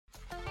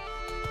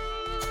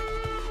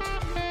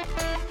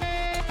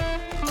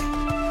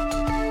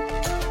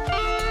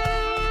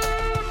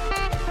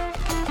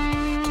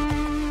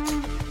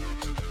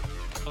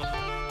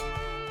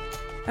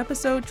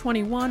Episode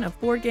 21 of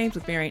Board Games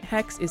with Variant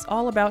Hex is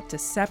all about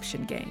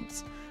deception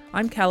games.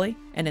 I'm Kelly,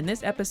 and in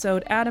this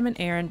episode, Adam and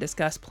Aaron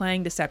discuss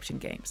playing deception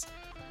games.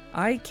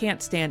 I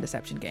can't stand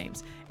deception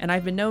games, and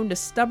I've been known to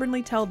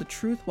stubbornly tell the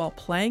truth while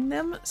playing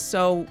them,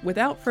 so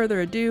without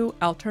further ado,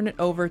 I'll turn it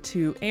over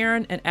to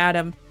Aaron and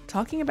Adam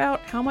talking about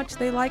how much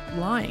they like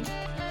lying.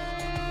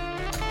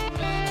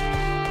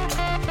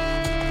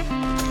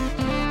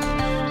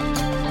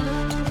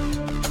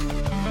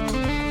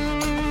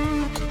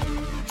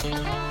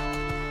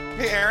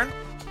 Hey, Aaron.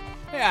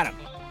 Hey, Adam.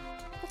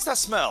 What's that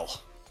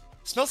smell?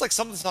 Smells like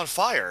something's on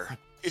fire.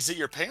 Is it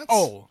your pants?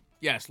 Oh,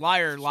 yes.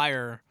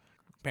 Liar,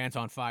 pants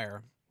on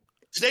fire.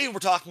 Today we're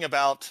talking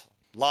about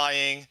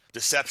lying,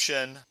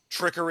 deception,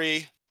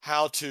 trickery,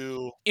 how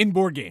to... In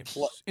board games.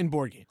 in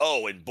board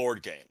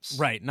games.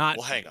 Right, not...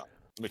 Well, hang on.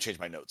 Let me change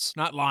my notes.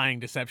 Not lying,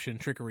 deception,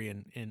 trickery,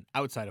 and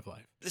outside of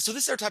life. So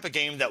this is our type of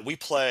game that we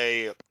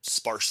play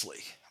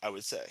sparsely, I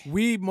would say.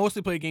 We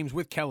mostly play games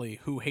with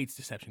Kelly, who hates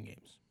deception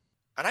games.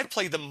 And I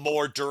played them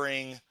more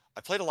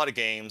I played a lot of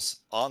games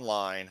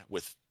online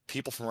with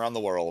people from around the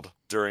world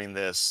during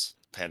this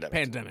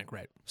pandemic.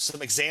 Right.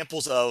 Some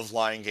examples of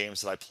lying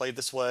games that I played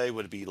this way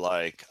would be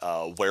like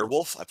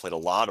Werewolf. I played a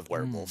lot of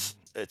Werewolf.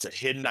 It's a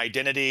hidden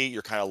identity.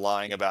 You're kind of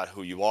lying about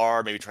who you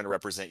are, maybe trying to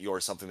represent you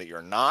as something that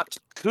you're not.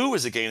 Coup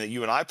is a game that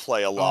you and I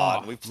play a lot,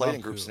 and we've played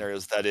in group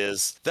scenarios. That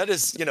is,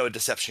 a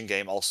deception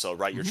game also,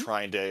 right? You're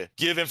trying to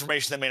give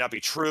information that may not be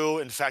true.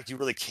 In fact, you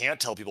really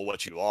can't tell people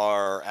what you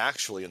are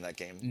actually in that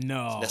game.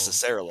 No.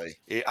 Necessarily.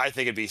 I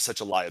think it'd be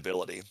such a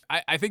liability.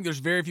 I think there's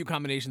very few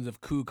combinations of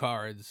coup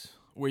cards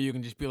where you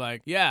can just be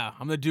like, yeah,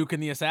 I'm the Duke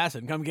and the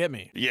Assassin. Come get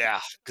me. Yeah,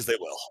 because they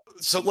will.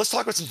 So let's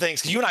talk about some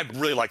things, because you and I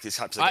really like these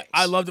types of games.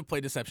 I love to play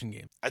deception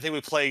games. I think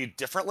we play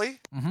differently.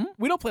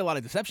 We don't play a lot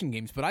of deception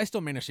games, but I still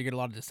manage to get a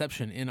lot of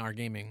deception in our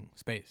gaming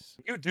space.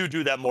 You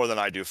do that more than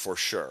I do, for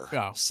sure.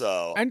 Yeah.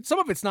 So, and some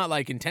of it's not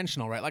like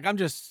intentional, right? Like I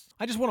just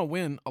want to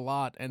win a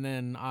lot, and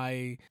then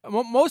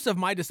most of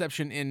my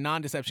deception in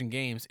non-deception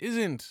games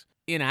isn't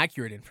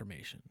inaccurate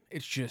information.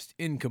 It's just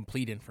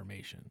incomplete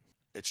information.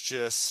 It's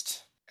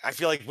just... I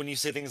feel like when you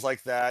say things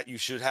like that, you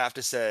should have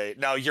to say,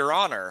 now, Your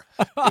Honor,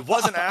 it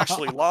wasn't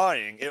actually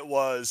lying. It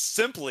was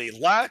simply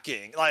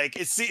lacking. Like,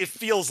 it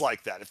feels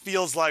like that. It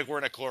feels like we're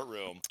in a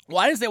courtroom. Well,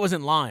 I didn't say it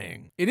wasn't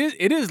lying. It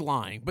is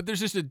lying, but there's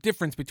just a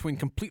difference between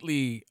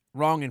completely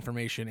wrong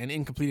information and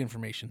incomplete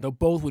information, though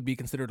both would be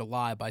considered a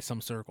lie by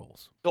some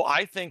circles. So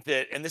I think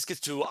that, and this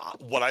gets to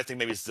what I think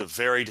maybe is the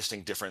very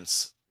distinct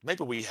difference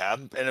maybe we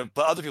have,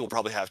 but other people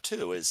probably have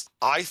too, is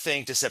I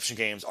think deception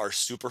games are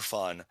super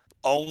fun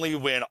only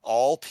when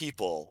all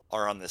people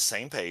are on the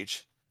same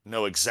page,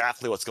 know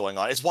exactly what's going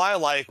on. It's why I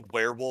like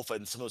Werewolf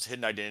and some of those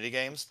hidden identity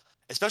games,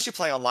 especially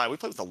playing online. We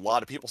play with a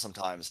lot of people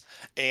sometimes,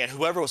 and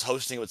whoever was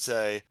hosting would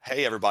say,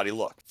 hey, everybody,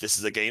 look, this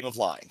is a game of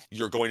lying.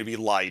 You're going to be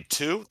lied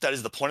to. That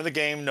is the point of the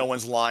game. No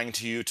one's lying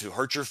to you to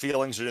hurt your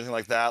feelings or anything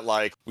like that.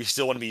 Like, we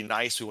still want to be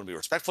nice. We want to be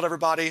respectful to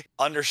everybody.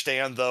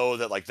 Understand, though,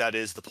 that, like, that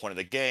is the point of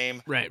the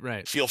game.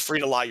 Right. Feel free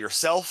to lie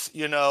yourself,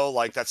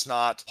 like, that's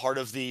not part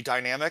of the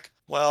dynamic.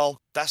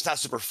 Well, that's not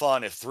super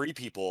fun if three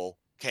people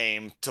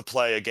came to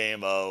play a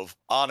game of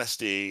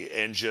honesty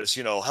and just,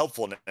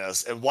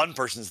 helpfulness, and one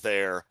person's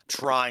there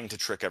trying to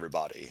trick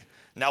everybody.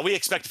 Now, we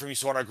expect it from you,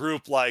 so in our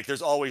group, like,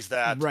 there's always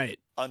that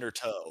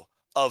undertow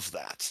of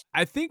that.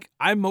 I think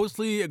I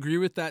mostly agree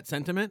with that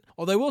sentiment,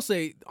 although I will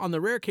say, on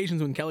the rare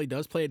occasions when Kelly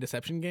does play a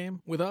deception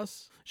game with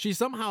us, she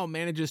somehow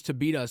manages to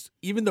beat us,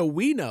 even though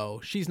we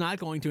know she's not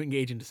going to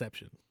engage in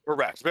deception.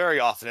 Correct. Very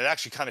often. It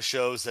actually kind of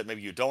shows that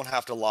maybe you don't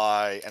have to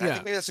lie, and I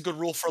think maybe that's a good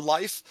rule for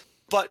life.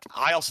 But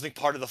I also think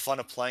part of the fun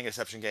of playing a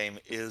deception game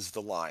is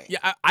the lying.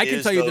 Yeah, I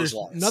can tell you there's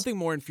nothing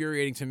more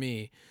infuriating to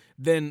me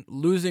than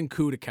losing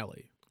coup to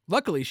Kelly.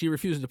 Luckily, she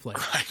refuses to play.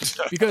 Right.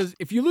 Because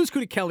if you lose coup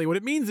to Kelly, what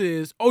it means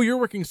is, you're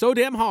working so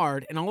damn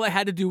hard, and all I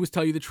had to do was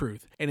tell you the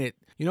truth. And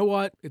you know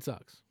what? It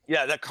sucks.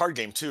 Yeah, that card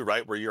game too,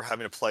 right? Where you're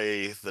having to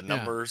play the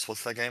numbers. Yeah.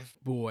 What's that game?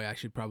 Boy, I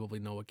should probably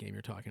know what game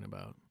you're talking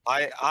about.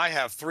 I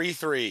have 3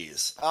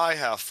 3s. I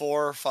have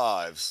 4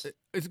 5s.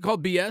 Is it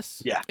called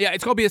BS? Yeah. Yeah,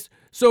 it's called BS.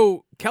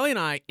 So Kelly and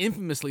I,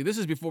 infamously, this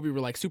is before we were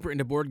like super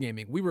into board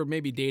gaming. We were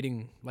maybe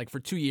dating like for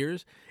 2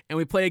 years, and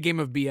we play a game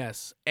of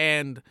BS.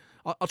 And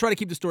I'll try to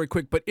keep the story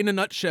quick, but in a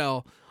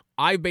nutshell,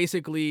 I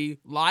basically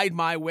lied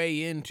my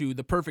way into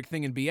the perfect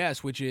thing in BS,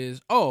 which is,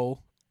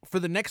 for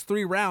the next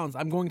 3 rounds,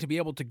 I'm going to be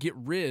able to get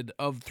rid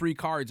of 3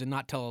 cards and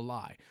not tell a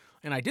lie.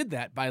 And I did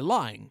that by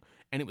lying,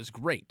 and it was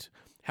great.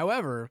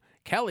 However,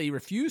 Kelly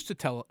refused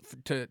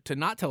to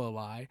not tell a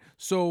lie,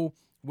 so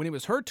when it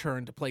was her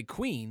turn to play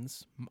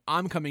queens,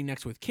 I'm coming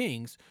next with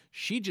kings,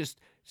 she just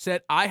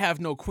said, I have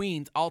no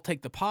queens, I'll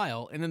take the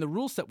pile. And then the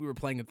rule set we were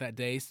playing at that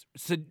day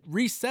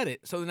reset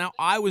it, so now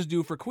I was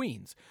due for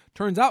queens.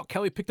 Turns out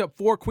Kelly picked up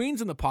 4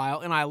 queens in the pile,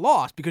 and I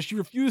lost because she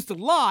refused to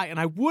lie, and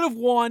I would have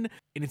won,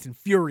 and it's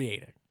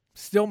infuriating.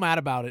 Still mad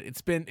about it.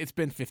 It's been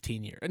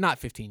 15 years. Not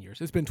 15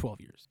 years. It's been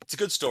 12 years. It's a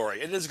good story.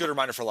 It is a good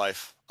reminder for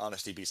life.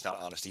 Honesty beats not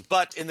honesty.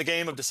 But in the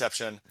game of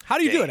deception, How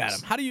do you do it, games,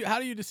 Adam? How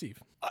do you deceive?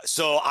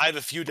 So I have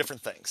a few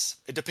different things.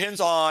 It depends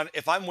on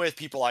if I'm with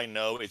people I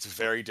know, it's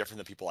very different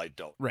than people I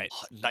don't. Right.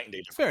 Night and day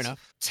difference. Fair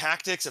enough.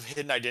 Tactics of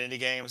hidden identity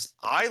games.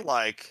 I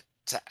like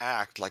to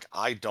act like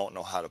I don't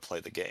know how to play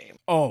the game.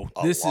 Oh,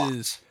 this lot.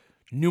 is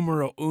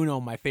numero uno,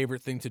 my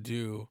favorite thing to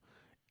do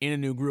in a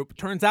new group.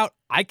 Turns out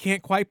I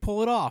can't quite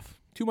pull it off.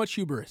 Too much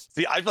hubris.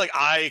 See, I feel like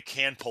I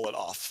can pull it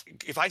off.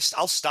 If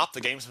I'll stop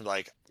the games and be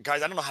like,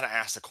 guys, I don't know how to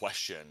ask the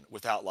question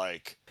without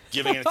like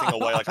giving anything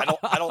away. Like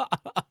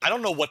I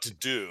don't know what to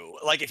do.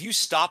 Like if you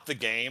stop the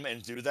game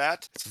and do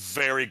that, it's a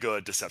very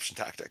good deception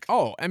tactic.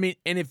 Oh, I mean,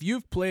 and if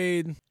you've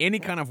played any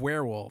kind of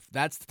werewolf,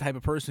 that's the type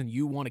of person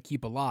you want to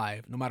keep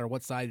alive, no matter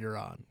what side you're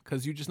on,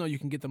 because you just know you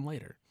can get them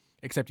later.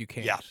 Except you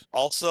can't. Yeah.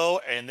 Also,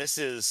 and this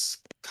is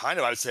kind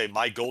of, I would say,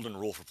 my golden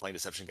rule for playing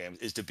deception games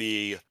is to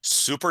be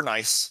super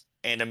nice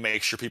and to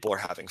make sure people are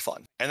having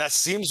fun. And that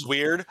seems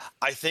weird.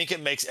 I think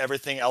it makes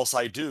everything else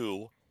I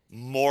do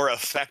more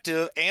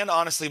effective and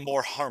honestly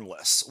more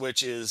harmless,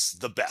 which is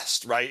the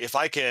best, right? If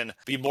I can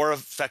be more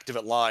effective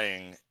at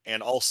lying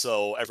and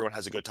also everyone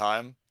has a good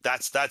time,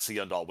 that's the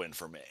end-all win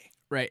for me.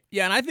 Right.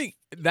 Yeah, and I think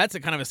that's a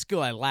kind of a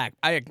skill I lack.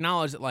 I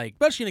acknowledge that, like,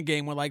 especially in a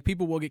game where, like,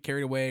 people will get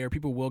carried away or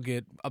people will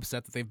get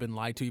upset that they've been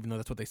lied to, even though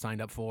that's what they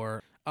signed up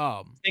for.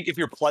 I think if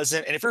you're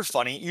pleasant and if you're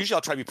funny, usually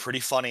I'll try to be pretty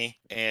funny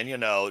and,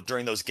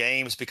 during those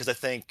games, because I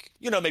think,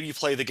 maybe you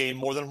play the game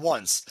more than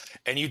once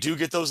and you do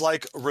get those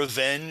like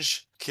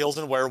revenge kills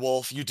in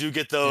Werewolf. You do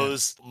get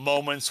those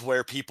moments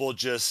where people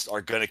just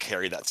are going to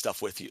carry that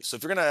stuff with you. So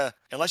if you're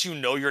unless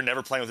you're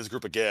never playing with this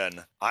group again,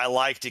 I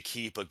like to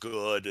keep a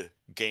good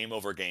game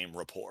over game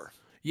rapport.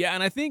 Yeah,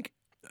 and I think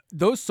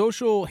those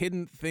social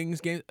hidden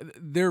things games,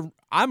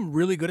 I'm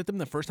really good at them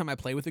the first time I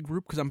play with a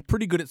group because I'm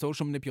pretty good at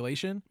social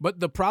manipulation. But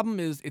the problem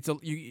is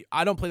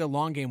I don't play the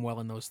long game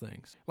well in those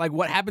things. Like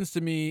what happens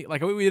to me,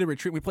 like we did a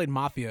retreat, we played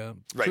Mafia.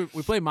 Right. So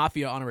we played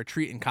Mafia on a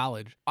retreat in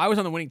college. I was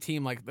on the winning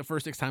team like the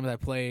first 6 times I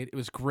played. It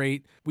was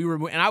great.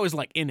 And I was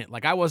like in it.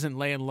 Like I wasn't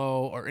laying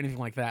low or anything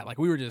like that. Like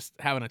we were just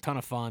having a ton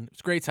of fun. It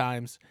was great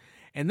times.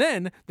 And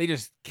then they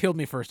just killed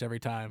me first every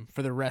time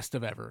for the rest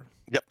of ever.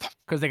 Yep.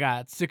 Because they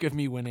got sick of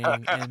me winning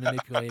and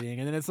manipulating.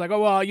 And then it's like, oh,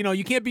 well,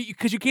 you can't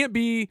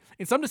be,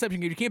 in some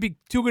deception games, you can't be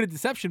too good at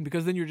deception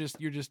because then you're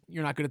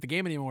not good at the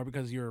game anymore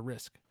because you're a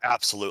risk.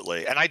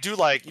 Absolutely. And I do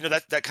like,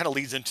 that kind of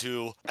leads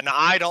into, and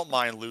I don't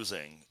mind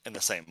losing in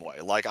the same way.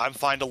 Like I'm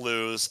fine to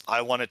lose.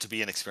 I want it to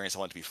be an experience. I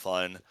want it to be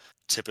fun.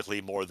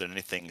 Typically more than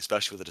anything,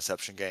 especially with a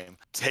deception game,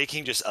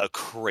 taking just a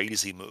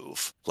crazy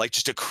move, like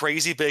just a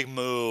crazy big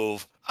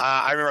move.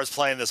 I remember I was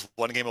playing this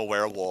one game of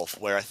Werewolf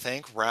where I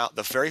think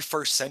the very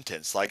first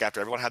sentence, like after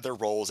everyone had their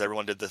roles,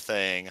 everyone did the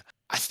thing.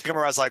 I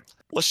remember I was like,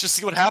 let's just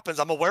see what happens.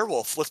 I'm a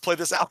werewolf. Let's play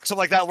this out. Something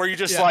like that, where you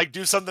just like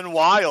do something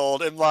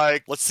wild and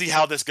like, let's see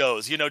how this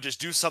goes. Just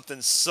do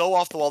something so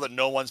off the wall that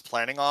no one's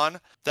planning on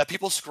that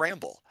people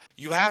scramble.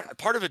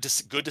 Part of a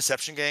good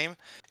deception game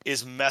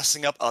is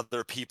messing up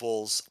other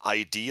people's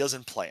ideas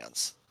and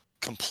plans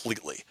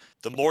completely.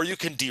 The more you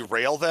can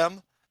derail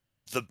them,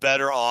 the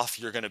better off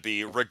you're going to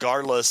be,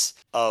 regardless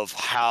of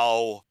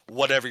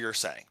whatever you're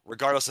saying,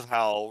 regardless of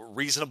how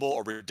reasonable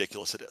or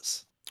ridiculous it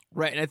is.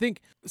 Right. And I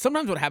think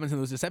sometimes what happens in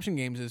those deception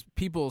games is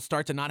people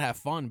start to not have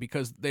fun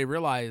because they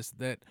realize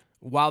that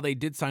while they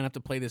did sign up to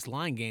play this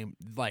line game,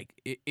 like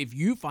if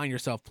you find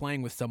yourself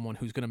playing with someone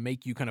who's going to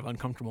make you kind of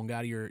uncomfortable and get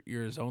out of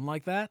your zone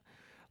like that,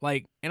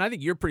 like, and I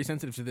think you're pretty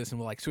sensitive to this and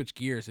will like switch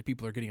gears if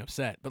people are getting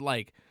upset, but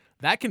like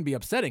that can be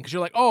upsetting because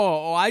you're like,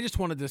 oh, I just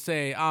wanted to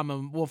say I'm a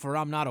wolf or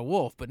I'm not a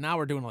wolf, but now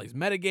we're doing all these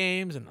meta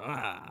games and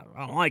I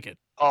don't like it.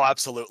 Oh,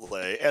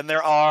 absolutely. And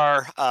there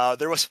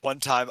was one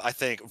time, I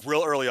think,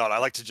 real early on, I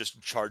like to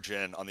just charge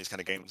in on these kind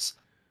of games,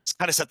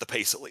 kind of set the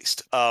pace at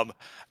least. And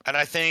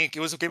I think it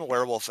was a game of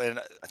Werewolf, and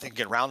I think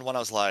in round 1, I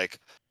was like,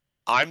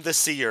 I'm the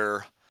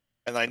seer,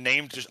 and I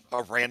named just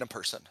a random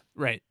person.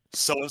 Right.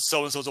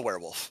 So-and-so's a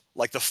werewolf.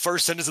 Like the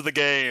first sentence of the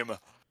game,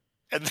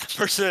 and the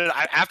person,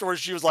 afterwards,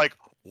 she was like,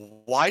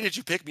 why did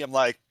you pick me? I'm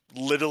like,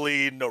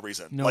 literally no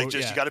reason. You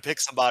got to pick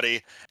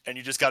somebody and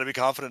you just got to be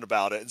confident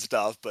about it and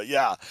stuff. But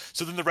yeah,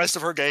 so then the rest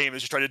of her game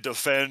is just trying to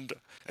defend,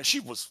 and she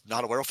was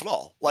not a werewolf at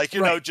all. Like,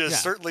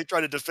 certainly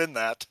trying to defend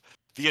that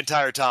the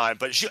entire time.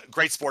 But she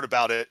great sport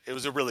about it. It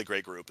was a really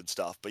great group and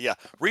stuff. But yeah,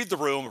 read the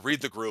room, read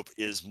the group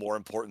is more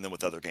important than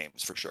with other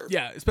games for sure.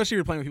 Yeah, especially if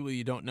you're playing with people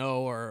you don't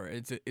know or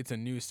it's a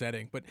new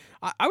setting. But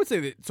I would say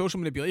that social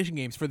manipulation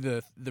games, for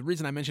the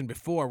reason I mentioned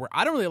before, where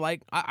I don't really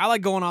like, I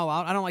like going all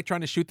out. I don't like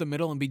trying to shoot the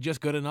middle and be just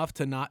good enough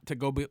to not to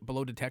go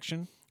below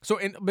detection. So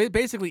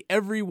basically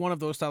every one of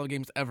those style of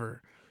games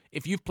ever,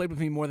 if you've played with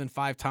me more than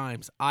 5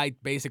 times, I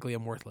basically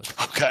am worthless.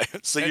 Okay,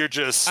 so you're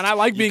just, and I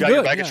like being you got good.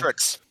 Your bag of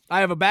tricks. I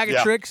have a bag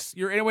of tricks.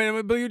 But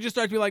you just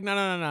start to be like,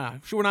 no.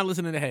 Sure, we're not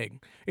listening to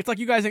Hague. It's like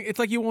you guys. It's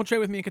like you won't trade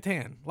with me in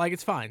Catan. Like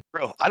it's fine.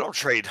 Bro, I don't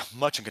trade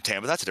much in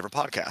Catan, but that's a different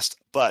podcast.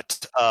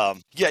 But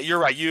yeah, you're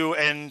right. You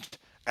and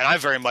I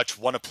very much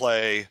want to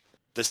play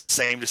the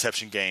same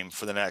deception game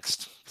for the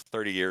next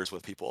 30 years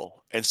with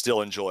people and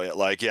still enjoy it.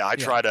 Like, yeah, I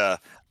try to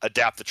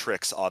adapt the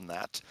tricks on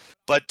that.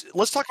 But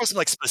let's talk about some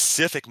like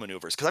specific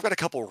maneuvers, because I've got a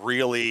couple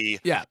really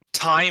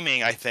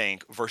timing, I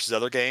think, versus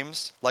other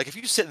games. Like if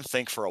you sit and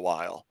think for a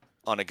while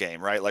on a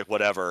game, right? Like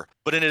whatever.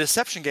 But in a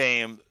deception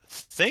game,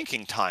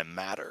 thinking time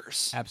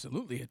matters.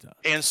 Absolutely it does.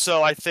 And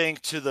so I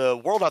think to the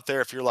world out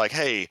there, if you're like,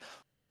 hey,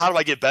 how do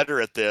I get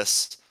better at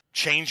this?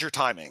 Change your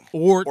timing.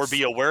 Or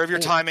be aware of your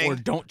timing. Or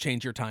don't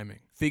change your timing.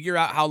 Figure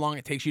out how long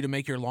it takes you to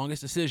make your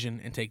longest decision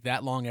and take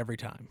that long every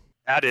time.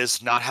 That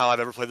is not how I've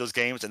ever played those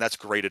games, and that's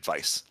great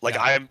advice. Like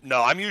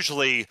I'm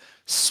usually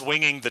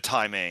swinging the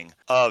timing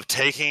of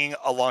taking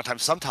a long time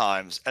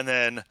sometimes, and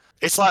then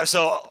it's like,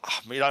 so I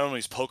mean, I don't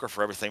use poker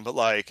for everything, but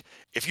like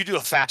if you do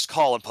a fast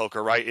call in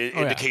poker, right, it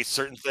indicates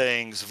certain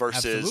things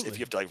versus if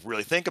you have to like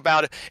really think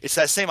about it. It's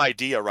that same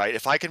idea, right?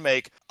 If I can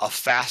make a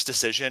fast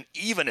decision,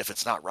 even if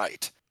it's not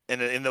right,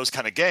 in those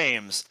kind of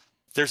games,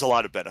 there's a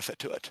lot of benefit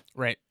to it.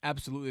 Right.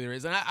 Absolutely there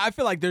is. And I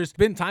feel like there's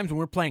been times when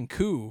we're playing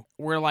Coup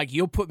where like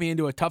you'll put me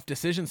into a tough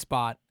decision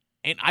spot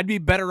and I'd be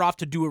better off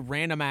to do a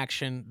random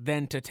action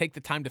than to take the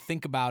time to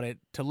think about it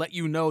to let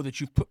you know that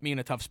you've put me in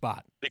a tough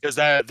spot. Because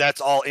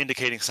that's all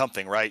indicating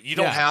something, right? You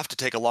don't have to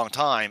take a long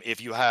time if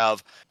you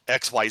have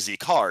XYZ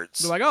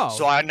cards. You're like, oh.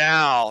 So I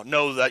now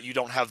know that you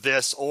don't have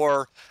this,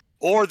 or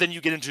then you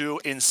get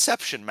into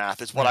inception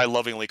math is what I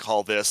lovingly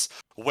call this,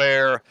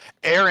 where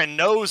Aaron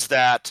knows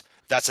that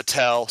that's a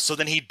tell, so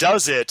then he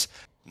does it,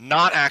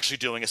 not actually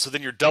doing it, so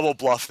then you're double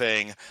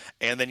bluffing,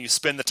 and then you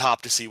spin the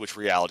top to see which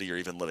reality you're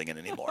even living in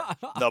anymore.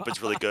 Nope,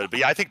 it's really good. But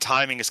yeah, I think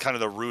timing is kind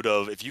of the root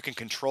of, if you can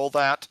control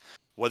that,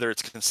 whether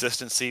it's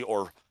consistency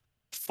or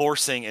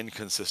forcing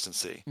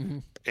inconsistency,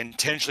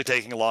 intentionally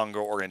taking longer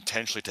or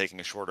intentionally taking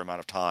a shorter amount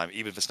of time,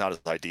 even if it's not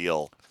as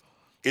ideal,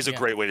 is a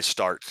great way to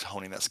start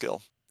honing that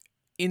skill.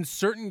 In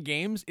certain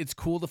games, it's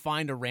cool to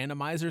find a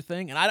randomizer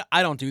thing, and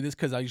I don't do this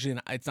because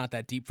it's not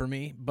that deep for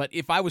me. But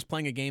if I was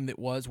playing a game that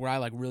was where I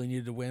like really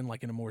needed to win,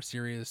 like in a more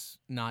serious,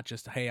 not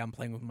just hey, I'm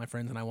playing with my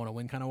friends and I want to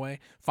win kind of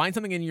way, find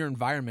something in your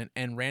environment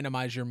and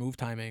randomize your move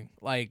timing.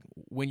 Like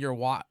when your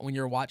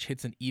watch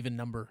hits an even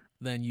number,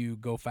 then you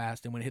go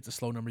fast, and when it hits a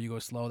slow number, you go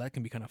slow. That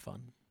can be kind of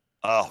fun.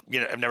 Oh,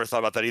 I've never thought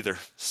about that either.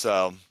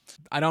 So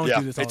I don't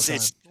do this all the time.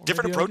 It's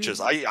different approaches.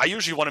 I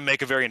usually want to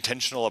make a very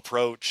intentional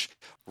approach,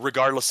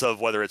 regardless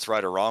of whether it's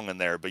right or wrong in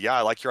there. But yeah,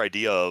 I like your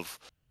idea of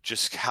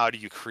just how do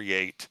you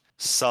create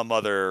some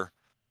other,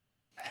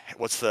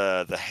 what's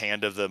the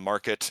hand of the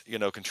market,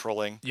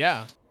 controlling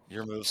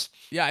your moves.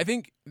 Yeah, I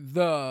think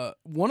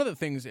one of the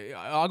things,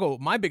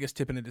 my biggest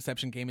tip in a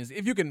deception game is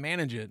if you can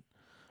manage it,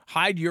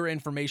 hide your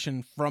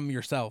information from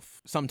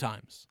yourself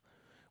sometimes.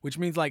 Which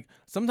means, like,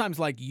 sometimes,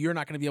 like, you're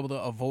not going to be able to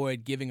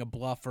avoid giving a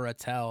bluff or a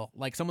tell.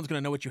 Like, someone's going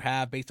to know what you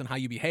have based on how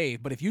you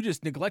behave. But if you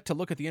just neglect to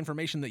look at the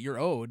information that you're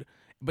owed,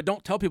 but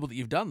don't tell people that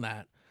you've done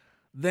that,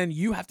 then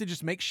you have to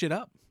just make shit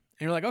up.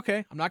 And you're like,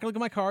 okay, I'm not going to look at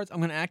my cards. I'm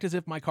going to act as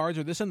if my cards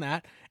are this and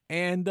that,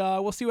 and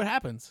we'll see what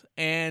happens.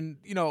 And,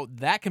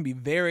 that can be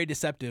very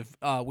deceptive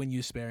when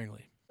used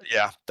sparingly.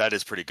 Yeah, that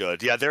is pretty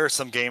good. Yeah, there are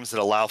some games that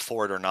allow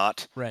for it or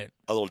not. Right.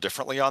 A little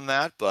differently on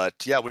that, but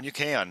yeah, when you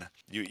can,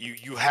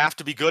 you have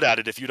to be good at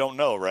it if you don't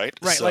know, right?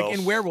 Right. So, like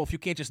in Werewolf, you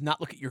can't just not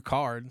look at your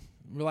card.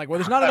 We're like, well,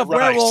 there's not enough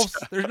werewolves.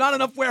 There's not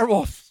enough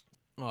werewolves.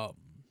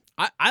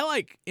 I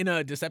like in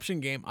a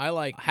deception game, I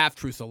like half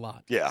truths a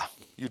lot. Yeah,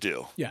 you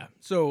do. Yeah.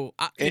 So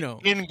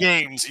in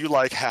games, you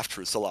like half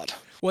truths a lot.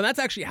 Well, that's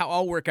actually how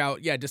I'll work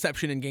out. Yeah,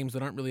 deception in games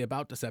that aren't really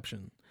about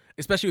deception.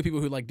 Especially with people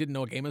who like didn't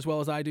know a game as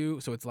well as I do,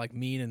 so it's like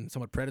mean and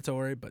somewhat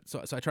predatory. But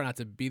so I try not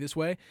to be this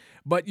way.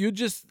 But you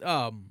just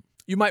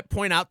you might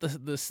point out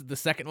the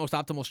second most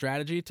optimal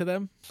strategy to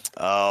them.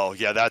 Oh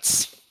yeah,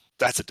 that's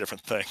a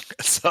different thing.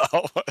 So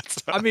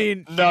I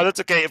mean, no,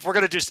 that's okay. If we're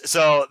gonna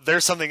so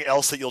there's something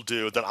else that you'll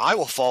do, then I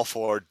will fall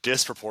for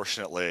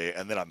disproportionately,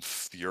 and then I'm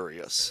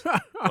furious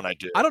when I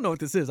do. I don't know what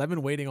this is. I've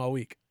been waiting all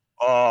week.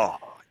 Oh,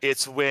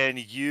 it's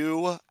when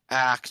you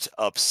act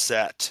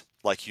upset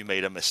like you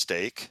made a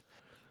mistake.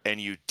 And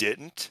you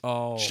didn't,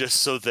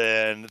 just so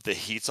then the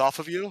heat's off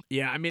of you.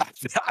 Yeah, I mean,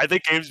 I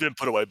think game's been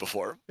put away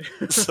before.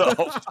 So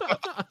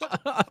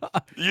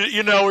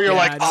you know where you're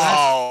like,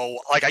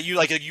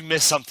 you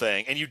missed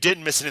something, and you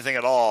didn't miss anything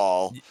at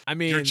all. I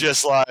mean, you're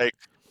just like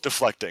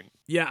deflecting.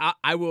 Yeah,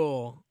 I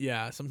will.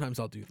 Yeah, sometimes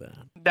I'll do that.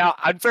 Now,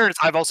 in fairness,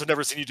 I've also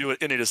never seen you do it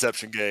in a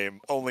deception game,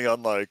 only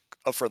on like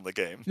a friendly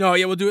game. No,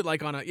 yeah, we'll do it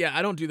like on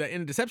I don't do that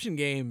in a deception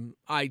game.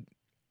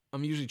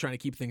 I'm usually trying to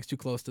keep things too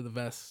close to the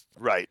vest.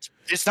 Right.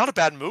 It's not a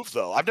bad move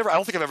though. I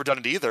don't think I've ever done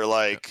it either.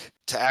 Like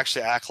to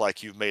actually act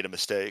like you've made a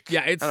mistake.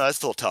 Yeah, it's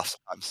still tough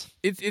sometimes.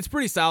 It's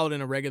pretty solid in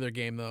a regular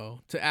game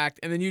though to act,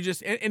 and then you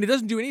just and it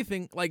doesn't do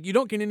anything. Like you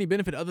don't get any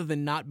benefit other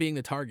than not being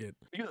the target.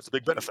 Yeah, that's a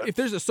big benefit. If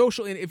it's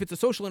a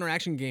social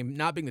interaction game,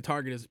 not being the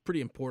target is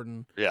pretty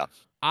important. Yeah.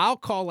 I'll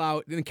call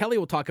out, and Kelly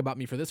will talk about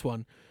me for this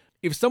one.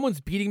 If someone's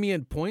beating me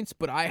in points,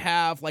 but I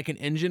have like an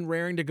engine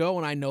raring to go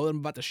and I know that I'm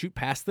about to shoot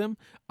past them,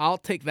 I'll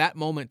take that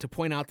moment to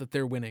point out that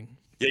they're winning.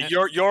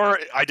 Yeah, your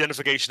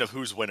identification of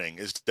who's winning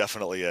is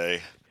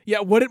definitely Yeah,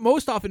 what it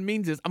most often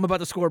means is I'm about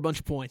to score a bunch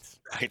of points.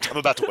 right. I'm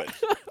about to win.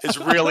 Is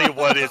really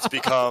what it's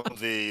become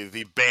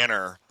the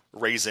banner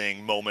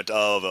raising moment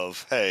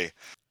of hey,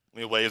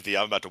 let me wave the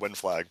I'm about to win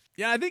flag.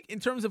 Yeah, I think in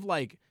terms of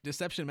like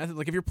deception methods,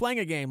 like if you're playing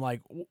a game,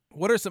 like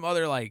what are some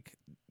other like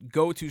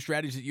go-to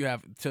strategies that you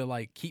have to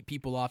like keep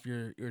people off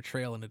your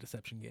trail in a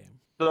deception game?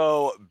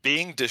 So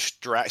being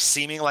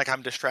seeming like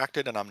I'm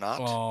distracted and I'm not.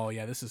 Oh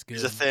yeah, this is good.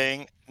 Is a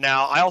thing.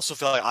 Now, I also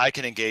feel like I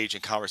can engage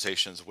in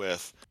conversations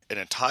with an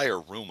entire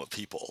room of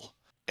people.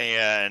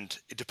 And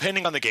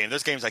depending on the game,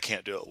 there's games I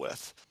can't do it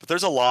with. But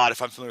there's a lot,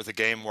 if I'm familiar with the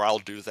game, where I'll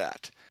do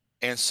that.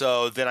 And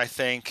so then I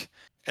think,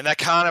 and that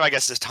kind of, I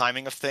guess, is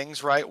timing of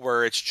things, right?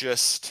 Where it's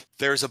just,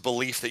 there's a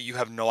belief that you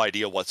have no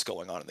idea what's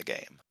going on in the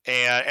game.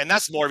 And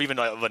that's more of even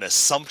of an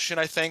assumption,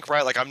 I think,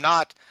 right? Like I'm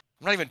not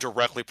even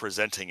directly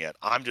presenting it.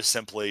 I'm just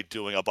simply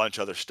doing a bunch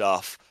of other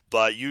stuff.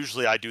 But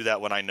usually I do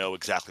that when I know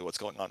exactly what's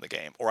going on in the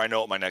game, or I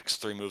know what my next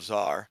 3 moves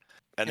are.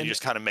 And then you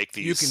just kind of make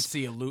these you can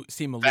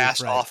seem aloof,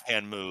 fast right?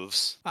 offhand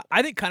moves.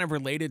 I think kind of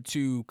related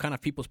to kind of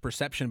people's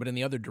perception, but in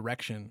the other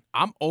direction.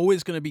 I'm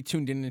always going to be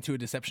tuned into a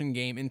deception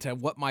game into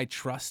what my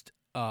trust.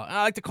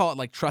 I like to call it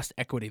like trust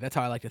equity. That's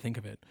how I like to think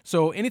of it.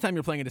 So anytime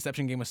you're playing a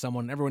deception game with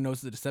someone, everyone knows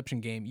it's a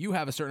deception game, you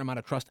have a certain amount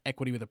of trust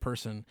equity with a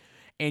person,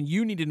 and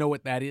you need to know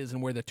what that is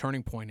and where the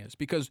turning point is.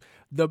 Because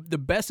the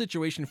best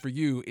situation for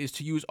you is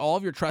to use all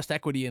of your trust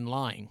equity in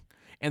lying.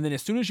 And then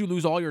as soon as you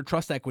lose all your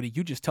trust equity,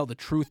 you just tell the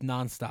truth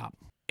nonstop.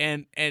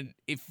 And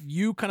if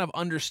you kind of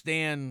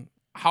understand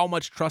how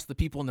much trust the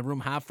people in the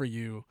room have for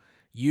you,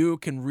 you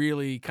can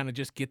really kind of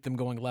just get them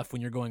going left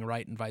when you're going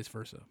right and vice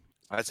versa.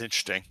 That's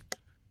interesting.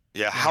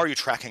 Yeah, how are you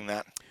tracking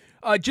that?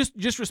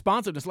 Just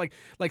responsiveness. Like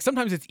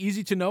sometimes it's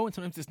easy to know and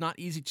sometimes it's not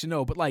easy to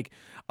know. But like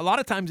a lot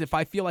of times if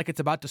I feel like it's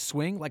about to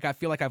swing, like I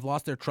feel like I've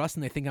lost their trust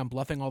and they think I'm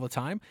bluffing all the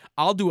time,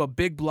 I'll do a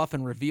big bluff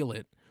and reveal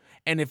it.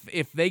 And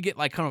if they get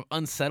like kind of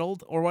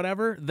unsettled or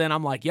whatever, then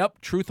I'm like,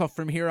 yep, truth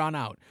from here on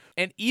out.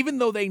 And even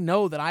though they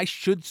know that I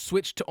should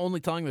switch to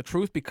only telling the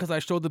truth because I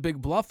showed the big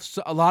bluff,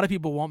 so a lot of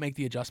people won't make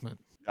the adjustment.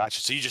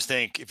 Gotcha. So you just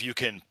think if you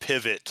can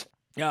pivot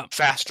Yeah.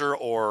 faster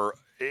or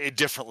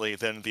differently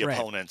than the Right.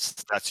 opponents,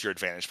 that's your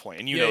advantage point.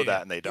 And you know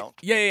that and they don't.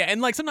 Yeah.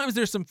 And like sometimes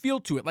there's some feel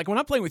to it. Like when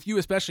I'm playing with you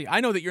especially,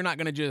 I know that you're not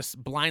going to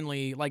just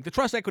blindly, like the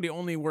trust equity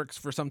only works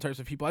for some types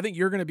of people. I think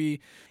you're going to be,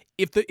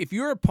 if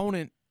your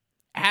opponent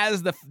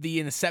has the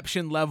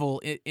inception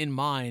level in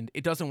mind,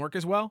 it doesn't work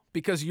as well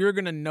because you're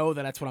gonna know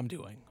that that's what I'm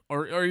doing,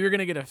 or you're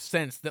gonna get a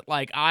sense that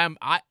like I'm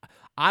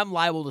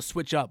liable to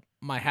switch up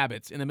my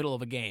habits in the middle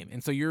of a game,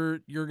 and so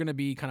you're gonna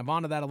be kind of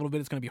onto that a little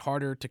bit. It's gonna be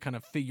harder to kind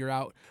of figure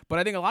out, but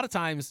I think a lot of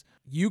times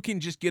you can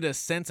just get a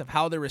sense of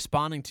how they're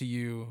responding to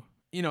you.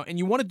 You know, and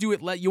you want to do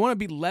it. You want to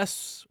be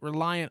less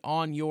reliant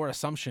on your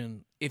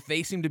assumption if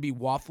they seem to be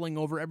waffling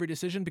over every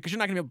decision, because you're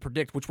not gonna be able to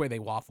predict which way they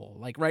waffle.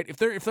 Like, right? If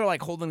they're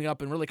like holding it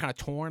up and really kind of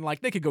torn,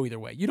 like they could go either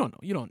way. You don't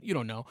know. You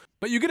don't know.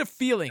 But you get a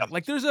feeling. Yep.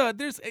 Like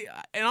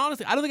and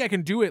honestly, I don't think I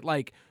can do it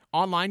like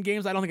online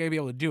games. I don't think I'd be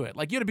able to do it.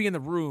 Like you got to be in the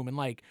room and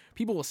like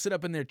people will sit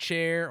up in their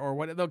chair or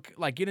what they'll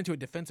like get into a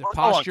defensive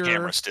posture. On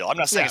camera still. I'm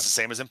not saying it's the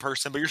same as in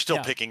person, but you're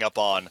still picking up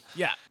on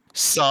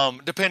some,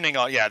 depending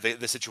on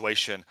the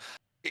situation.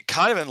 It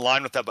kind of in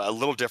line with that, but a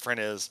little different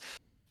is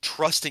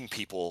trusting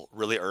people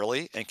really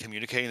early and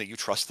communicating that you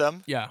trust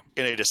them. Yeah.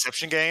 In a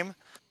deception game,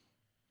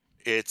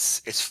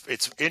 it's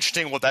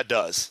interesting what that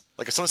does.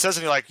 Like if someone says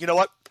something like, you know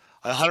what,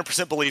 I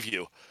 100% believe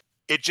you,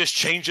 it just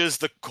changes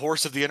the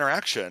course of the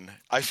interaction.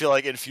 I feel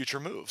like in future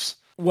moves.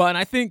 Well, and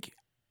I think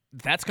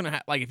that's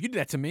gonna like if you did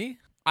that to me,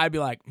 I'd be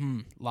like,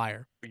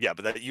 liar. Yeah,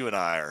 but that you and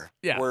I are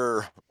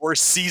we're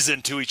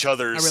seasoned to each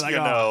other's. Like,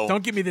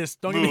 don't give me this.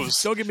 Don't give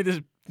me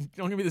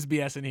this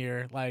BS in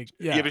here. Like,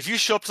 but if you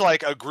show up to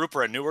like a group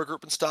or a newer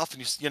group and stuff,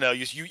 and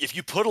you if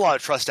you put a lot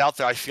of trust out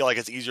there, I feel like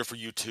it's easier for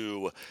you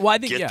to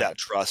get that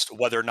trust,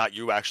 whether or not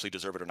you actually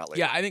deserve it or not later.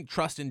 Yeah, I think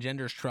trust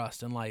engenders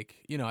trust, and like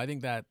I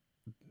think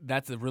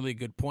that's a really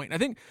good point.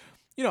 And I think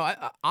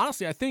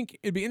honestly, I think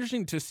it'd be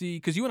interesting to see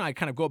because you and I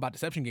kind of go about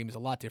deception games a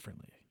lot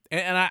differently,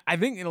 and I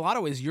think in a lot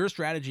of ways your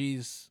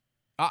strategies.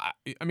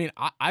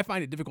 I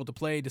find it difficult to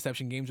play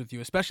deception games with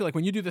you, especially like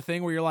when you do the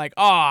thing where you're like,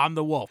 oh, I'm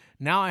the wolf.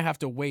 Now I have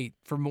to wait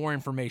for more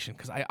information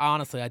because I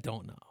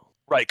don't know.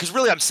 Right, because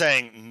really I'm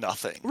saying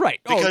nothing. Right.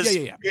 Because,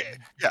 yeah.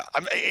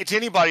 To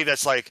anybody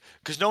that's like,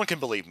 because no one can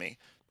believe me.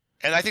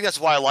 And I think that's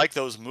why I like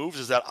those moves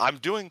is that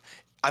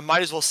I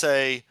might as well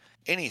say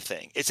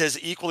anything. It's as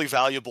equally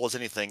valuable as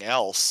anything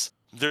else.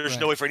 There's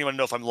no way for anyone to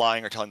know if I'm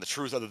lying or telling the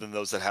truth other than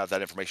those that have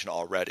that information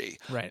already.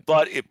 Right.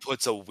 But it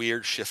puts a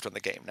weird shift on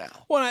the game now.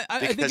 Well, I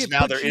think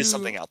now there is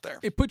something out there.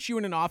 It puts you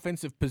in an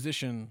offensive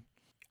position.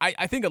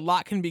 I think a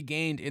lot can be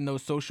gained in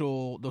those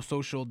social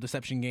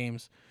deception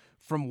games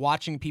from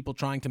watching people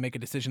trying to make a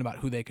decision about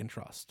who they can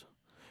trust.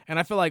 And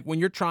I feel like when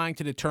you're trying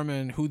to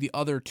determine who the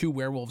other two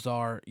werewolves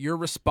are, you're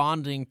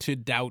responding to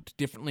doubt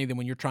differently than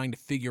when you're trying to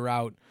figure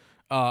out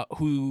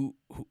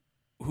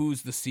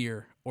who's the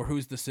seer or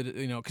who's the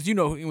because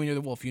when you're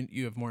the wolf,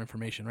 you have more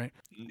information, right?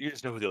 You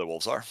just know who the other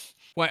wolves are.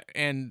 What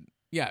and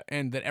Yeah,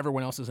 and that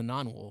everyone else is a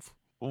non-wolf.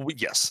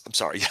 Yes, I'm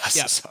sorry. Yes,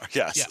 Yeah. sorry.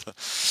 Yes. Yeah.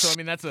 So I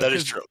mean that's That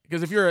is true.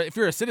 Because if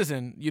you're a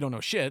citizen, you don't know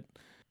shit.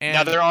 And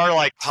Now there are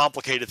like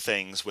complicated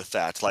things with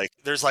that. Like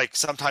there's like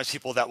sometimes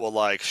people that will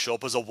like show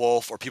up as a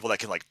wolf, or people that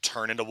can like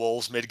turn into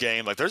wolves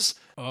mid-game. Like there's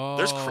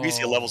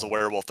crazy levels of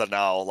werewolf that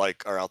now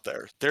like are out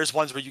there. There's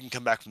ones where you can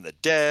come back from the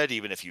dead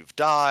even if you've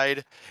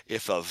died.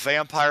 If a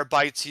vampire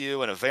bites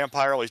you, and a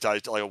vampire always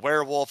dies like a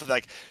werewolf, and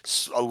like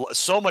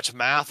so much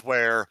math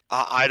where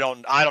I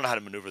don't know how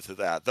to maneuver through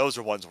that. Those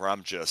are ones where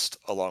I'm just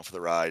along for the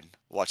ride,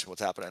 watching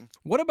what's happening.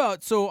 What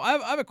about, so I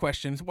have a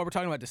question. So while we're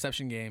talking about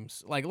deception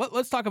games, like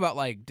let's talk about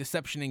like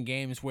deception in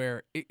games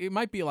where it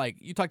might be like,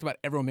 you talked about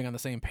everyone being on the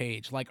same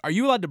page. Like, are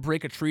you allowed to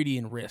break a treaty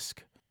in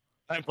Risk?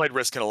 I haven't played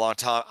Risk in a long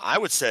time. I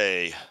would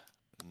say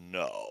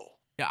no.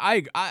 Yeah,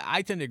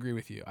 I tend to agree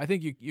with you. I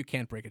think you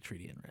can't break a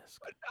treaty in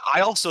Risk. I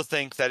also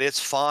think that it's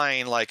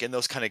fine, like in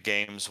those kind of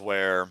games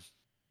where,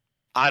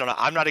 I don't know,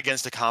 I'm not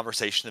against a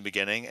conversation in the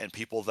beginning, and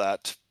people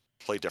that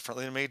play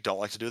differently than me don't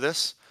like to do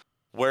this.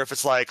 Where if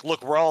it's like,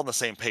 look, we're all on the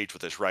same page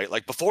with this, right?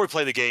 Like before we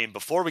play the game,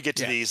 before we get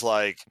to these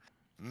like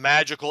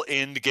magical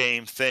end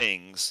game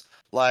things,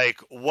 like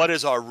what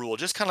is our rule?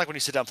 Just kind of like when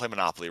you sit down and play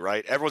Monopoly,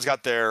 right? Everyone's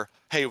got their,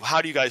 hey,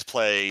 how do you guys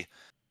play?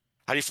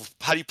 How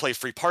do you play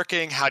free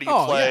parking? How do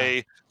you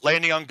play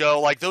landing on go?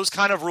 Like those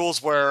kind of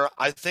rules where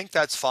I think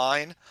that's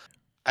fine.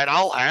 And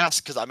I'll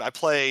ask, because I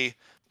play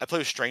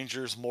with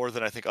strangers more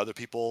than I think other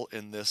people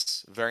in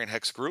this Variant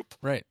Hex group.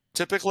 Right.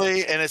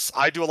 Typically, and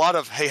I do a lot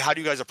of, hey, how do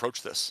you guys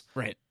approach this?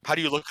 Right. How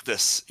do you look at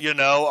this? You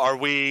know,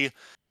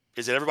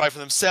 is it everybody for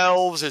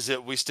themselves? Is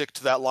it we stick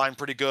to that line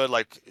pretty good?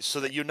 Like, so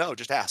that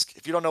just ask.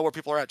 If you don't know where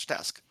people are at, just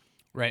ask.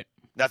 Right.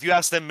 Now, if you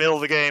ask them middle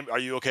of the game, are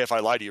you okay if I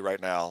lie to you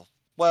right now?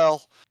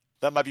 Well,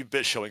 that might be a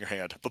bit showing your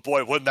hand. But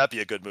boy, wouldn't that be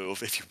a good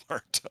move if you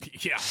weren't?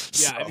 Yeah.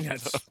 So. I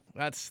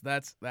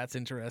think that's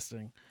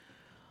interesting.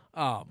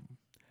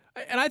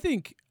 And I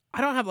think I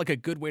don't have like a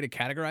good way to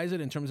categorize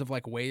it in terms of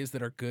like ways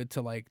that are good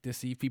to like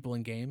deceive people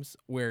in games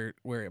where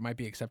it might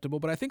be acceptable.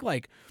 But I think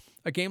like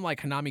a game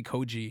like Hanami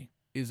Koji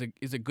is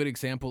a good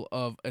example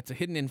of, it's a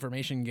hidden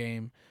information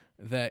game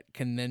that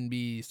can then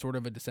be sort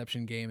of a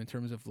deception game in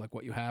terms of like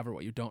what you have or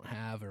what you don't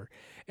have,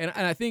 and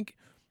I think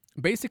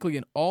basically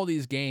in all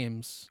these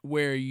games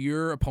where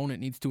your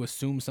opponent needs to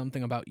assume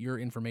something about your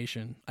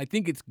information, I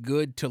think it's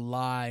good to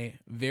lie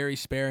very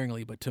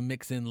sparingly, but to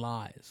mix in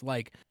lies.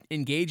 Like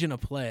engage in a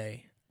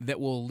play that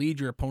will lead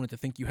your opponent to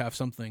think you have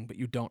something, but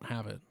you don't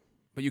have it.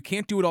 But you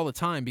can't do it all the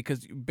time,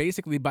 because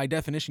basically by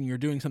definition you're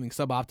doing something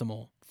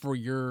suboptimal for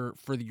your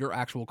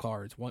actual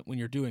cards when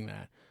you're doing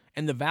that.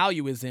 And the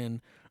value is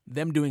in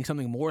them doing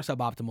something more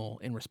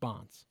suboptimal in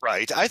response.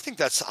 Right.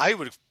 I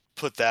would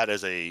put that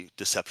as a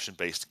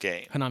deception-based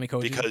game. Hanami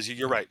Koji. Because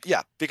you're right.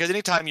 Yeah. Because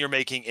anytime you're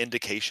making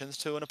indications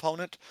to an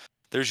opponent,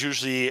 there's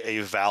usually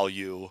a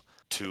value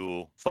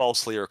to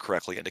falsely or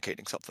correctly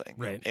indicating something.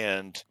 Right.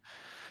 And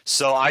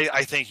so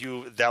I think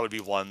that would be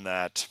one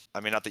that,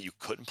 I mean, not that you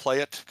couldn't play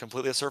it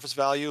completely at surface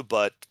value,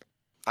 but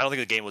I don't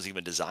think the game was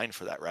even designed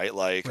for that, right?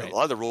 Like a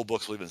lot of the rule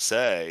books will even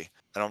say,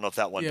 I don't know if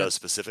that one does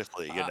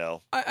specifically, you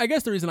know. I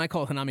guess the reason I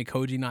call Hanami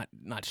Koji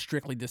not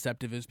strictly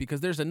deceptive is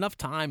because there's enough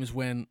times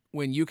when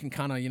you can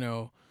kind of, you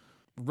know,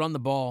 run the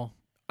ball.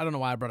 I don't know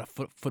why I brought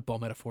a football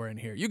metaphor in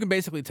here. You can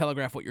basically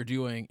telegraph what you're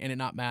doing and it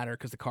not matter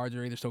because the cards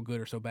are either so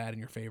good or so bad in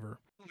your favor.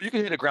 You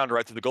can hit a grounder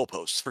right through the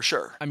goalposts for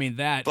sure. I mean,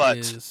 that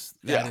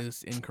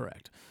is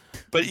incorrect.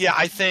 But yeah,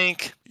 I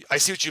think I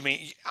see what you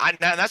mean. And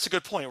that's a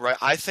good point, right?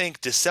 I think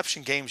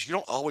deception games, you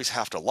don't always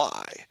have to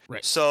lie.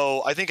 Right.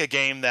 So I think a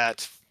game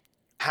that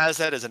has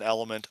that as an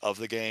element of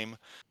the game,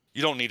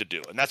 you don't need to do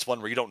it. And that's one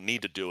where you don't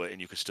need to do it and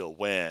you can still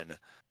win.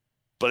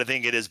 But I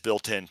think it is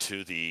built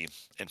into the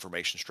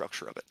information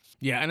structure of it.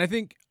 Yeah, and I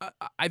think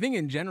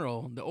in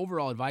general, the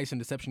overall advice in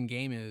deception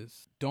game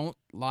is don't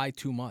lie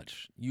too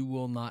much. You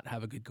will not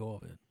have a good go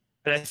of it.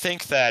 And I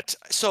think that,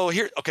 so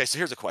here's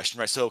a question,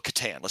 right? So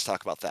Catan, let's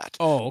talk about that.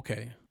 Oh,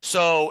 okay.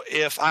 So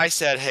if I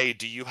said, hey,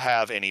 do you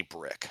have any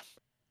brick?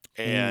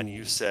 And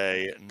you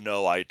say,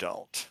 no, I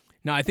don't.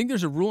 Now, I think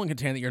there's a rule in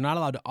Catan that you're not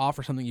allowed to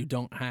offer something you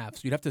don't have.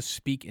 So you'd have to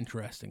speak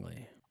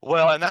interestingly.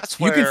 Well, and that's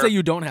where you can say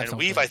you don't have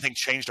something. And we've, I think,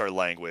 changed our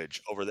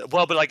language over that.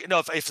 Well, but like,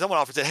 no, if someone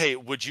offers it, hey,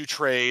 would you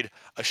trade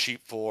a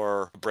sheep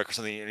for a brick or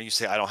something? And you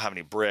say, I don't have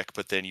any brick,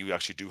 but then you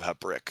actually do have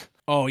brick.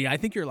 Oh, yeah, I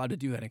think you're allowed to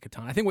do that in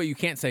Catan. I think what you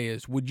can't say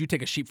is, would you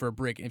take a sheep for a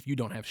brick? If you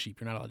don't have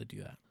sheep, you're not allowed to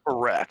do that.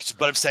 Correct.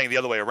 But I'm saying the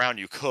other way around,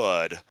 you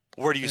could.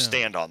 Where do you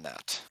stand on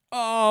that?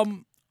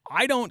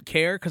 I don't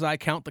care because I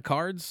count the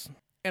cards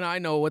and I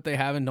know what they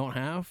have and don't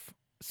have.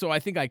 So I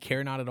think I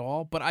care not at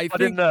all, but I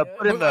think. But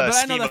I know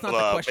that's not the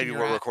question. Maybe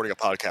we're recording a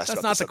podcast.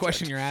 That's not the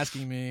question you're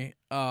asking me.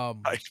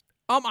 I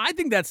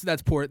think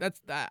that's poor.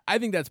 I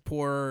think that's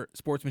poor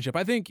sportsmanship.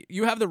 I think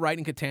you have the right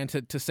in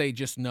Catan to say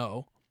just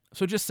no.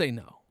 So just say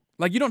no.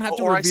 Like, you don't have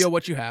to Or reveal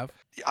what you have.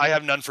 I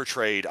have none for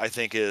trade, I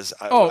think I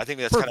think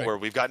that's kind of where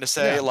we've gotten to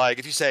say. Yeah. Like,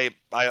 if you say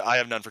I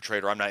have none for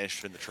trade, or I'm not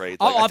interested in the trade,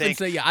 I'll like, often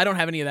say, yeah, I don't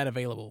have any of that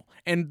available.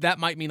 And that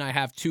might mean I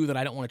have 2 that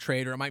I don't want to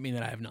trade, or it might mean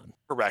that I have none.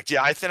 Correct.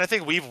 Yeah, I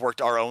think we've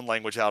worked our own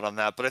language out on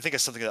that, but I think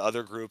it's something that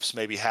other groups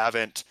maybe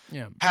haven't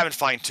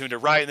fine-tuned it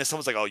right. And then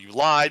someone's like, oh, you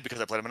lied because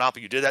I played a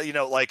Monopoly, you did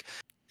that. Like,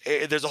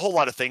 there's a whole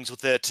lot of things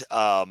with it.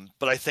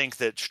 But I think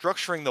that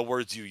structuring the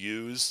words you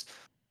use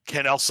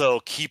can also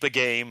keep a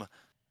game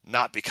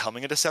not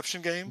becoming a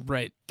deception game,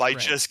 right? By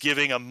just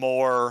giving a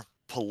more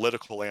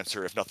political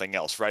answer, if nothing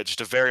else, right? Just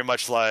a very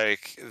much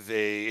like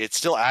it's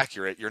still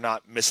accurate. You're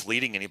not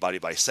misleading anybody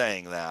by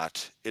saying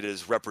that. It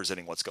is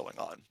representing what's going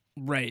on,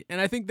 right?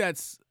 And I think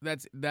that's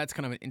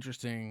kind of an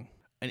interesting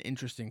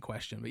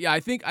question. But yeah, I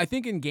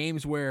think in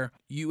games where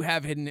you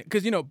have hidden,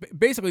 because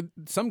basically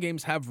some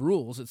games have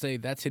rules that say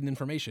that's hidden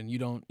information. You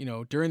don't,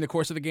 during the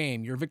course of the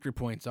game, your victory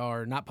points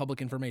are not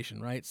public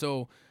information, right?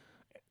 So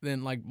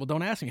then, like, well,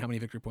 don't ask me how many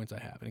victory points I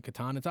have. And in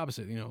Catan, it's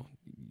opposite.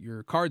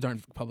 Your cards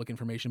aren't public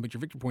information, but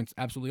your victory points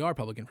absolutely are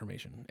public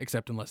information,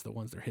 except unless the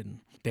ones they're hidden.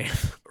 Damn,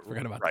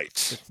 forgot about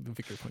the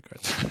victory point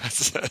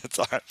cards. It's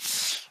all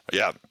right.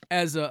 Yeah.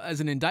 As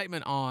an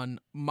indictment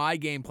on my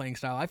game playing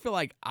style, I feel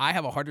like I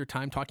have a harder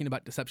time talking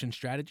about deception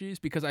strategies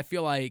because I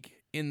feel like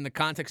in the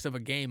context of a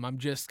game, I'm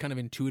just kind of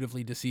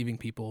intuitively deceiving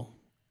people.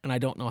 And I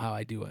don't know how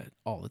I do it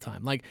all the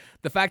time. Like,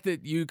 the fact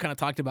that you kind of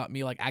talked about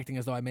me, like, acting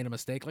as though I made a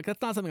mistake, like,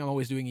 that's not something I'm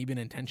always doing, even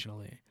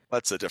intentionally.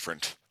 That's a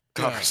different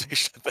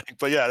conversation thing.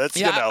 But yeah,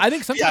 that's, I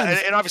think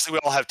sometimes... Yeah, and obviously we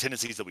all have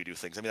tendencies that we do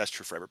things. I mean, that's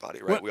true for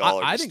everybody, right? Well,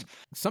 I think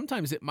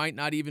sometimes it might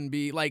not even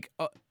be, like,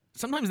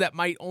 sometimes that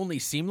might only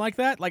seem like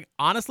that. Like,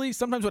 honestly,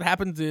 sometimes what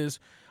happens is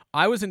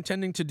I was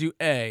intending to do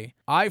A.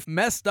 I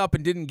messed up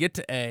and didn't get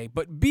to A,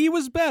 but B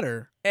was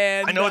better.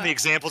 And I know in the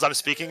examples I'm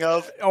speaking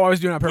of. Oh, I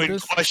was doing it on purpose? When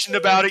questioned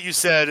about it, you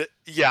said,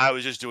 yeah, I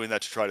was just doing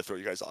that to try to throw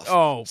you guys off.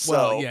 Oh,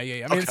 well,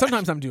 yeah. I mean,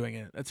 sometimes I'm doing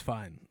it. That's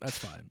fine.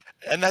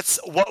 And that's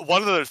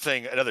another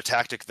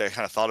tactic that I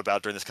kind of thought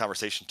about during this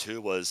conversation too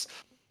was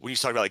when you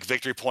talk about like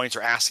victory points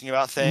or asking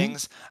about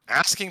things,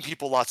 asking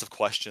people lots of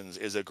questions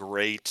is a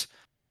great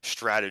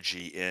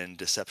strategy in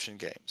deception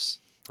games,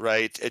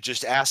 right? It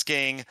just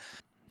asking,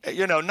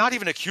 not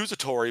even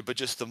accusatory, but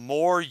just the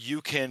more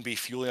you can be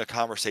fueling a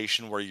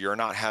conversation where you're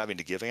not having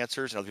to give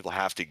answers and other people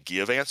have to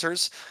give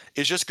answers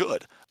is just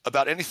good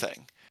about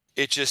anything.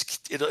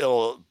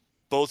 It'll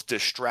both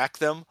distract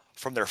them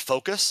from their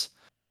focus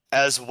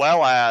as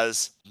well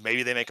as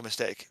maybe they make a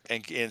mistake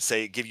and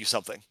say, give you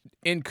something.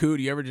 In Coup, are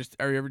you ever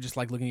just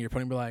like looking at your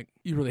opponent and be like,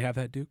 you really have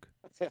that, Duke?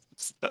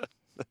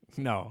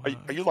 No.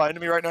 Are you lying to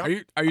me right now?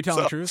 Are you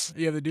telling the truth?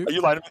 You have the Duke? Are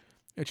you lying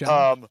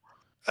to me?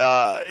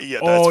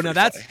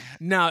 That's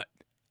now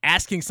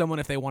asking someone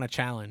if they want to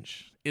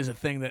challenge is a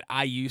thing that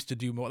I used to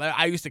do more.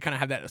 I used to kind of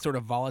have that sort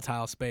of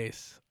volatile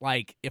space.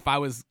 Like, if I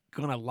was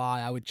gonna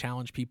lie, I would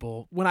challenge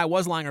people when I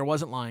was lying or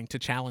wasn't lying to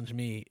challenge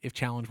me if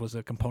challenge was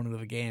a component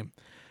of the game.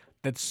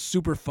 That's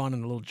super fun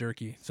and a little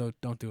jerky, so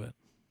don't do it.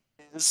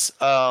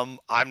 I'm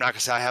not gonna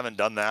say I haven't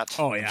done that.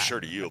 Oh yeah, I'm sure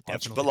to you a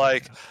bunch, definitely. But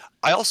like,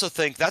 I also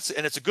think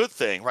and it's a good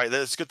thing, right?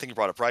 That's a good thing you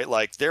brought up, right?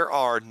 Like, there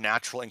are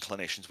natural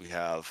inclinations we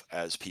have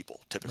as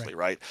people, typically,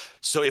 right?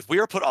 So if we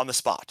are put on the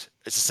spot,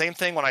 it's the same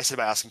thing when I say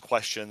about asking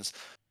questions.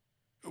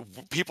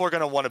 People are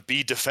going to want to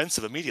be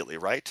defensive immediately,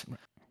 right?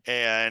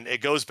 And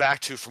it goes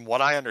back to, from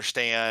what I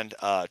understand,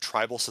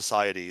 tribal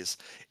societies,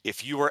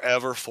 if you were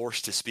ever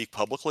forced to speak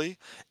publicly,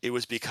 it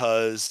was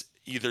because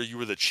either you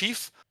were the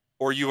chief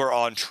or you were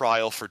on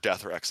trial for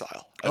death or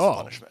exile as a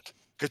punishment.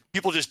 Because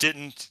people just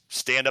didn't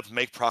stand up and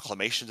make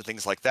proclamations and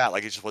things like that.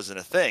 Like, it just wasn't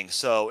a thing.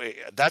 So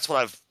that's what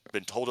I've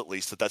been told, at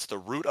least, that's the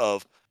root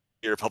of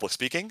fear of public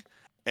speaking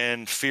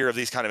and fear of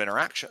these kind of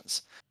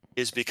interactions,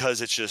 is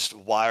because it's just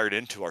wired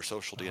into our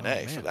social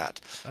DNA for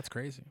that. That's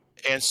crazy.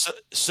 And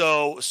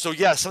so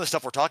yeah, some of the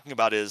stuff we're talking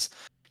about is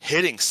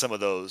hitting some of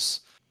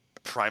those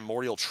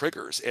primordial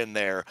triggers in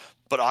there.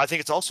 But I think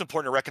it's also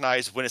important to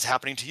recognize when it's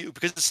happening to you,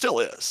 because it still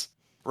is,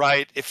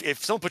 right?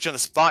 If someone puts you on the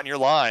spot and you're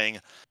lying,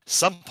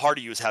 some part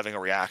of you is having a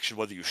reaction,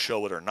 whether you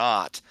show it or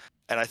not.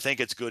 And I think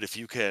it's good if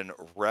you can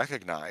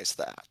recognize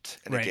that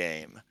in a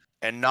game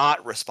and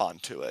not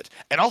respond to it.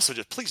 And also,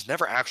 just please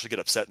never actually get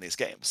upset in these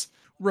games.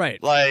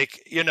 Right.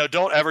 Like,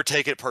 don't ever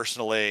take it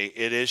personally.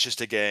 It is just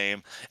a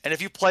game. And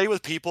if you play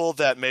with people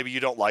that maybe you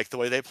don't like the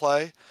way they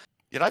play,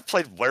 I've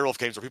played werewolf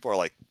games where people are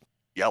like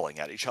yelling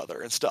at each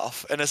other and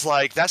stuff. And it's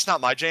like, that's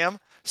not my jam.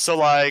 So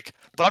like,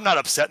 but I'm not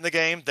upset in the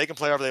game. They can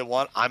play whatever they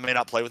want. I may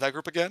not play with that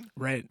group again.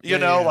 Right.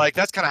 Like,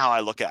 that's kind of how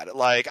I look at it.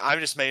 Like, I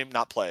just may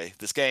not play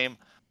this game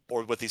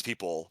or with these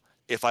people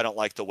if I don't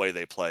like the way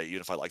they play,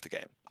 even if I like the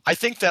game. I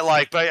think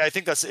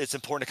that it's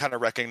important to kind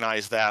of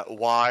recognize that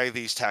why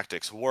these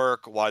tactics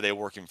work, why they're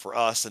working for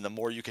us, and the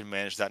more you can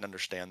manage that and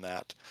understand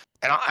that.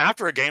 And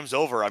after a game's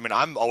over, I mean,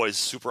 I'm always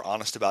super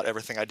honest about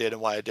everything I did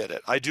and why I did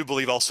it. I do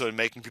believe also in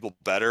making people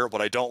better.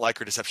 What I don't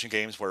like are deception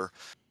games where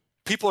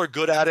people are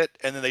good at it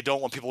and then they don't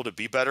want people to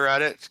be better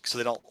at it, so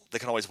they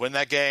can always win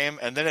that game.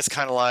 And then it's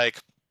kind of like,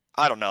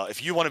 I don't know.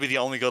 If you want to be the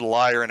only good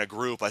liar in a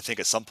group, I think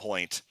at some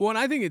point Well, and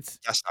I think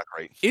that's not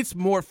great. it's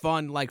more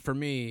fun, like for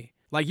me,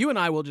 like you and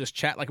I will just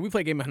chat. Like we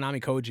play a game of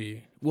Hanami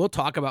Koji. We'll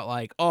talk about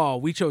like, oh,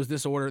 we chose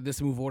this order,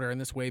 this move order in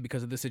this way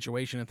because of this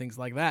situation and things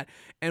like that.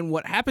 And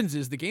what happens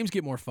is the games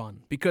get more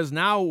fun because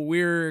now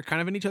we're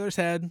kind of in each other's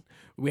head.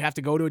 We have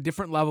to go to a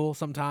different level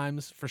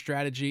sometimes for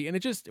strategy.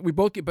 And we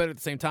both get better at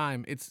the same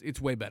time.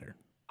 It's way better.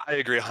 I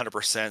agree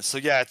 100%. So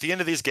yeah, at the end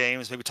of these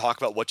games, maybe talk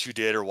about what you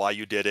did or why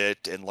you did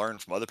it and learn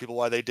from other people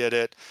why they did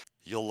it.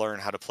 You'll learn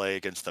how to play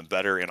against them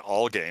better in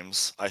all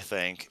games, I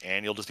think,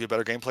 and you'll just be a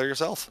better game player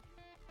yourself.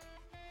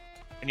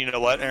 And you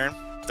know what, Aaron?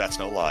 That's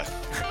no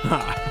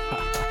lie.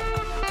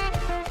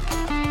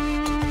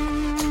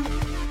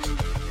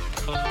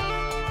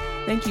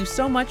 Thank you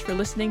so much for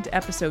listening to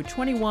episode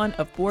 21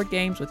 of Board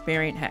Games with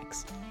Variant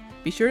Hex.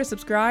 Be sure to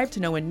subscribe to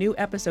know when new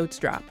episodes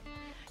drop.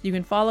 You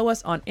can follow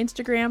us on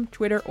Instagram,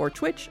 Twitter, or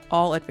Twitch,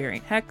 all at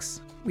Variant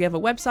Hex. We have a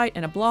website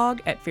and a blog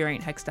at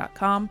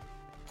varianthex.com.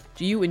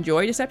 Do you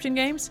enjoy deception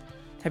games?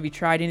 Have you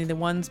tried any of the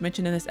ones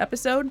mentioned in this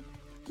episode?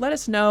 Let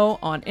us know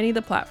on any of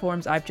the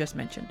platforms I've just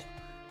mentioned.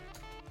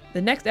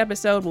 The next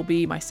episode will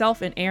be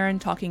myself and Aaron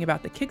talking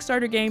about the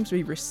Kickstarter games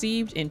we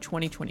received in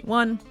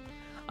 2021.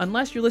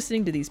 Unless you're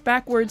listening to these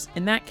backwards,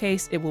 in that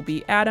case, it will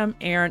be Adam,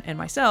 Aaron, and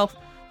myself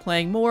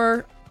playing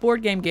more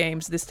board game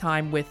games, this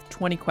time with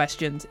 20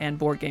 questions and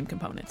board game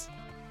components.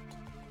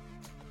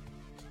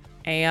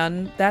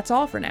 And that's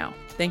all for now.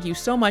 Thank you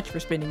so much for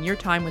spending your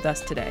time with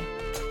us today.